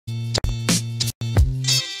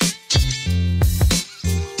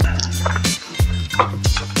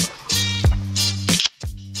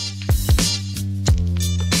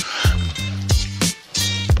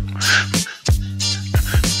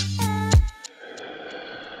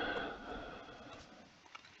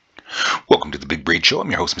Braid Show.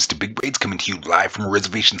 I'm your host, Mr. Big Braids, coming to you live from a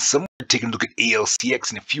reservation somewhere, taking a look at ALCX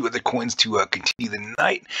and a few other coins to continue the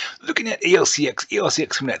night. Looking at ALCX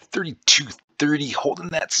coming at 32.30, holding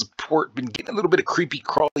that support. Been getting a little bit of creepy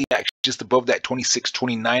crawly action just above that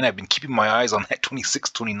 26.29. I've been keeping my eyes on that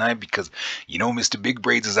 26.29 because Mr. Big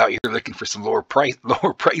Braids is out here looking for some lower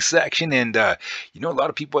price action, and a lot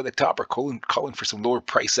of people at the top are calling for some lower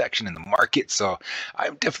price action in the market. So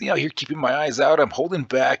I'm definitely out here keeping my eyes out. I'm holding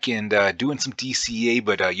back and doing some DCA,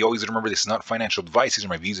 but you always remember this is not financial advice. These are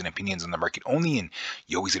my views and opinions on the market only, and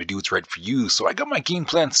you always got to do what's right for you. So I got my game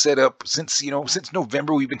plan set up since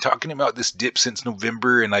November. We've been talking about this dip since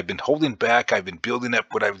November, and I've been holding back. I've been building up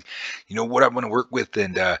what I want to work with,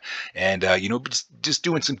 and just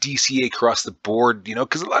doing some DCA across the board.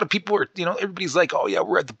 Because a lot of people are, everybody's like, oh yeah,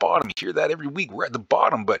 we're at the bottom. You hear that every week, we're at the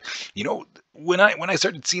bottom. But when I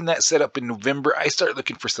started seeing that set up in November, I started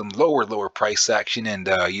looking for some lower price action, and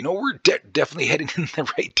we're definitely heading in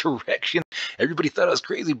the right direction. Everybody thought I was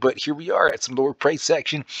crazy, but here we are at some lower price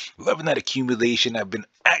action. Loving that accumulation. I've been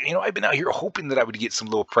out here hoping that I would get some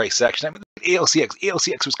lower price action. I mean,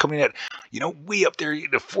 ALCX was coming at way up there,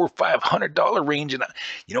 the $400-500 range, and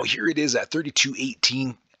here it is at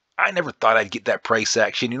 32.18. I never thought I'd get that price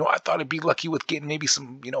action. I thought I'd be lucky with getting maybe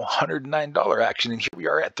some, $109 action. And here we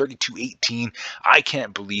are at 32.18. I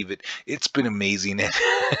can't believe it. It's been amazing. And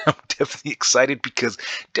I'm definitely excited because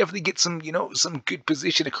definitely get some, some good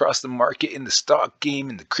position across the market in the stock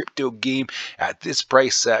game, in the crypto game at this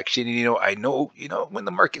price action. I know, when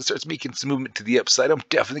the market starts making some movement to the upside, I'm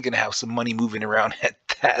definitely going to have some money moving around at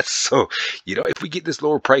that. So, if we get this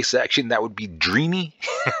lower price action, that would be dreamy.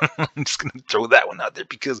 I'm just going to throw that one out there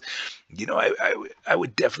because I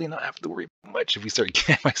would definitely not have to worry much if I start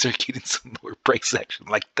getting some lower price action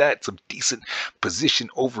like that, some decent position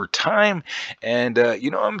over time. And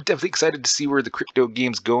I'm definitely excited to see where the crypto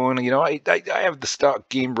game's going. I have the stock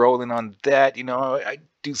game rolling on that. I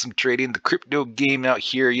do some trading. The crypto game out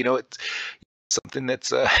here, it's something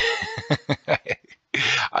that's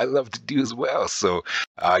I love to do as well. So,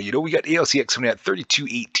 we got ALCX coming at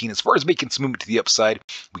 32.18. As far as making some movement to the upside,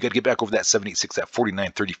 we got to get back over that 786 at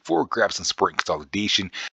 49.34, grab some support and consolidation,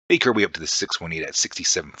 make our way up to the 618 at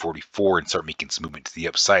 67.44, and start making some movement to the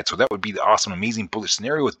upside. So that would be the awesome, amazing bullish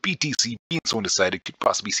scenario with BTC being so undecided. Could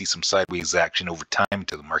possibly see some sideways action over time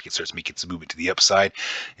until the market starts making some movement to the upside.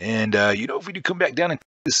 And, if we do come back down and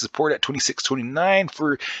this support at 26.29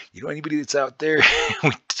 for anybody that's out there,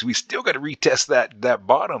 we still got to retest that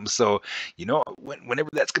bottom. So whenever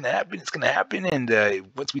that's going to happen, it's going to happen. And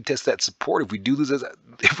once we test that support, if we do lose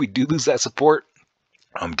that support,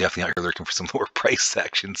 I'm definitely out here looking for some lower price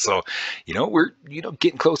action. So we're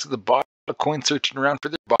getting close to the bottom. Coin searching around for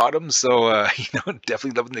their bottom. So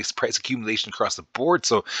definitely loving this price accumulation across the board.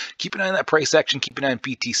 So keep an eye on that price action, keep an eye on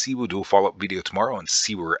BTC. We'll do a follow-up video tomorrow and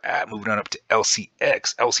see where we're at. Moving on up to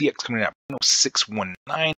LCX coming out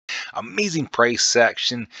 619. Amazing price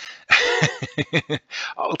action.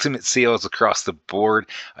 Ultimate sales across the board.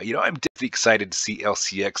 I'm definitely excited to see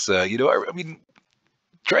LCX.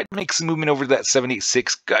 Tried to make some movement over that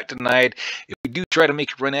 786, got denied. If we do try to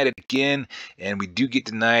make a run at it again and we do get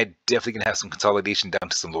denied, definitely going to have some consolidation down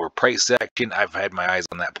to some lower price action. I've had my eyes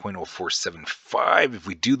on that 0.0475. If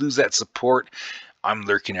we do lose that support, I'm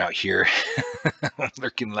lurking out here. I'm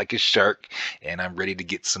lurking like a shark, and I'm ready to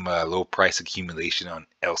get some low price accumulation on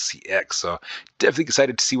LCX. So definitely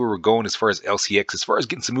excited to see where we're going as far as LCX. As far as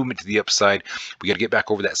getting some movement to the upside, we got to get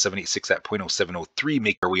back over that 786 at 0.0703,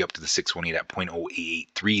 make our way up to the 618 at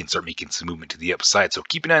 0.0883, and start making some movement to the upside. So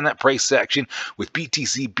keep an eye on that price action. With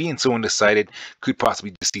BTC being so undecided, could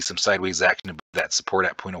possibly just see some sideways action above that support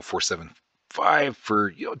at 0.0475 for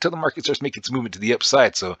until the market starts making some movement to the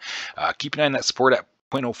upside. So keep an eye on that support at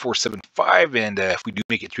 0.0475, and if we do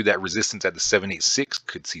make it through that resistance at the 786,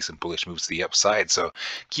 could see some bullish moves to the upside. So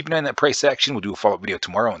keep an eye on that price action. We'll do a follow-up video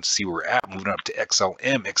tomorrow and see where we're at. Moving up to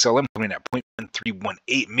XLM coming in at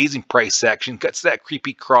 0.1318. Amazing price action. Got that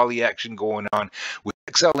creepy crawly action going on with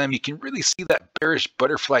XLM. You can really see that bearish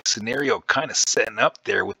butterfly scenario kind of setting up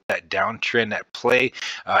there with that downtrend at play.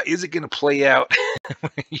 Is it going to play out?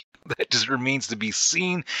 That just remains to be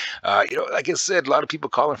seen. Like I said, a lot of people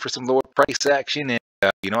calling for some lower price action, and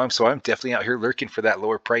I'm definitely out here lurking for that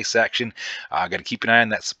lower price action. I got to keep an eye on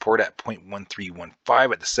that support at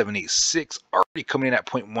 0.1315 at the 786. Already coming in at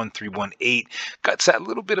 0.1318. Got that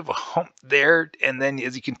little bit of a hump there, and then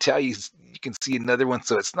as you can tell, you can see another one.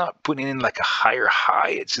 So it's not putting in like a higher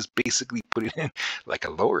high. It's just basically putting in like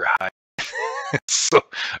a lower high. So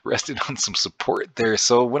rested on some support there.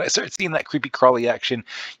 So when I started seeing that creepy crawly action,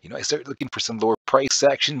 I started looking for some lower price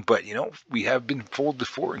action. But we have been fooled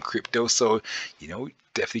before in crypto, so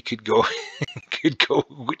definitely could go could go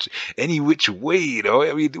any which way, you know.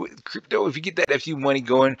 I mean, with crypto, if you get that FU money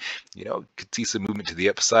going, you know, could see some movement to the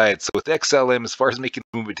upside. So with XLM, as far as making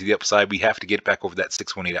movement to the upside, we have to get it back over that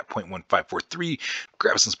 618 at 0.1543,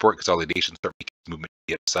 grab some support consolidation, start making movement to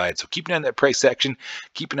the upside. So keep an eye on that price action,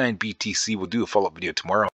 keep an eye on BTC. We'll do a follow-up video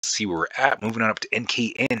tomorrow, see where we're at. Moving on up to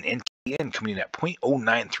NKN. NKN coming in at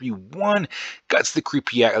 0.0931. Got the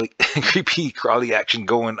creepy crawly action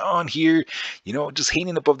going on here. You know, just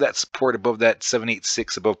hanging above that support, above that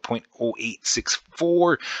 786, above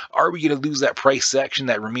 0.0864. Are we going to lose that price action?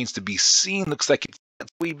 That remains to be seen. Looks like it's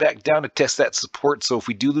way back down to test that support. So if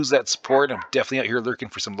we do lose that support, I'm definitely out here lurking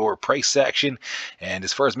for some lower price action. And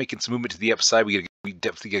as far as making some movement to the upside, we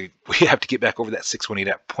have to get back over that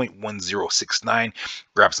 618 at 0.1069,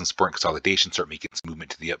 grab some support and consolidation, start making some movement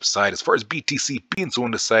to the upside. As far as BTC being so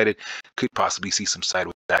undecided, could possibly see some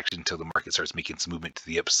sideways action until the market starts making some movement to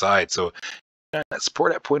the upside. So that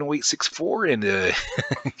support at 0.0864 and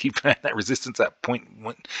keep an eye on that resistance at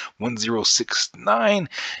 0.1069,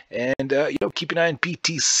 and you know, keep an eye on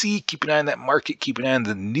BTC, keep an eye on that market, keep an eye on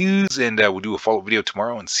the news, and we'll do a follow-up video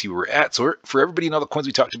tomorrow and see where we're at. So for everybody and all the coins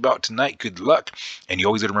we talked about tonight, good luck, and you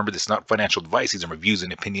always got to remember this is not financial advice. These are reviews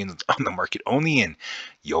and opinions on the market only, and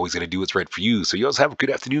you always got to do what's right for you. So you always have a good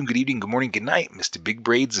afternoon, good evening, good morning, good night. Mr. Big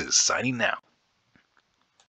Braids is signing out.